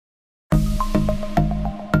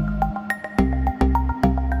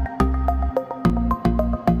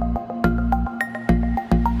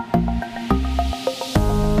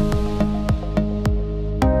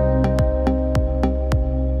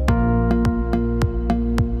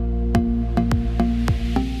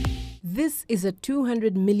is a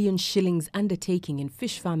 200 million shillings undertaking in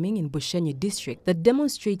fish farming in Bushenyi district that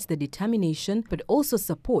demonstrates the determination but also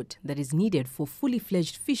support that is needed for fully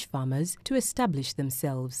fledged fish farmers to establish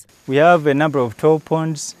themselves. We have a number of 12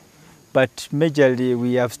 ponds, but majorly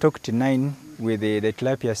we have stocked 9 with the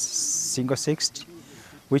tilapia single-sexed,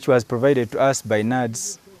 which was provided to us by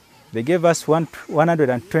NAADS. They gave us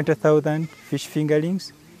 120,000 fish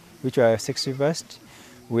fingerlings, which were sex reversed,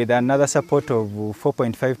 with another support of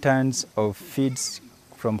 4.5 tons of feeds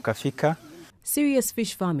from Kafika. Serious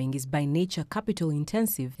fish farming is by nature capital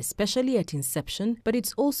intensive, especially at inception, but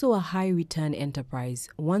it's also a high return enterprise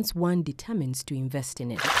once one determines to invest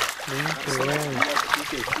in it.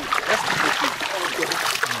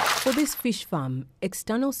 For this fish farm,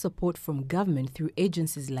 external support from government through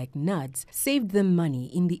agencies like NAADS saved them money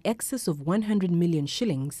in the excess of 100 million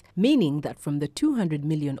shillings, meaning that from the 200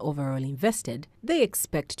 million overall invested, they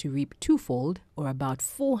expect to reap twofold, or about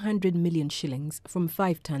 400 million shillings from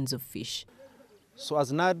 5 tons of fish. So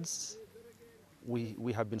as NAADS,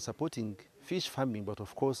 we have been supporting fish farming, but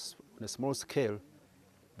of course on a small scale,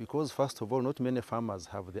 because first of all, not many farmers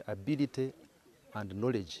have the ability and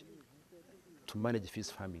knowledge to manage fish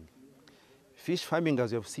farming. Fish farming,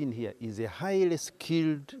 as you have seen here, is a highly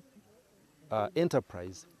skilled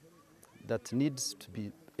enterprise that needs to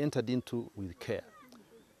be entered into with care.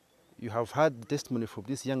 You have heard testimony from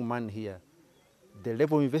this young man here, the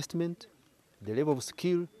level of investment, the level of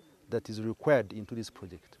skill that is required into this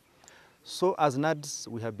project. So as NAADS,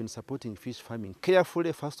 we have been supporting fish farming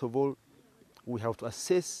carefully. First of all, we have to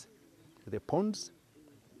assess the ponds.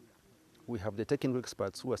 We have the technical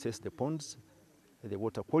experts who assess the ponds, the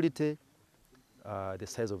water quality, the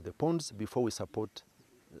size of the ponds before we support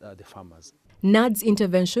the farmers. NAADS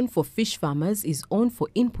intervention for fish farmers is owned for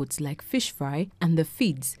inputs like fish fry and the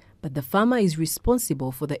feeds, but the farmer is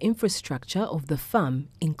responsible for the infrastructure of the farm,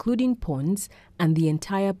 including ponds and the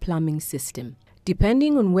entire plumbing system.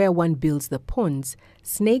 Depending on where one builds the ponds,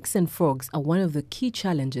 snakes and frogs are one of the key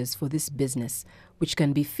challenges for this business, which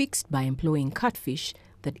can be fixed by employing catfish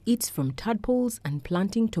that eats from tadpoles and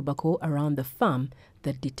planting tobacco around the farm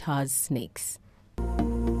that deters snakes.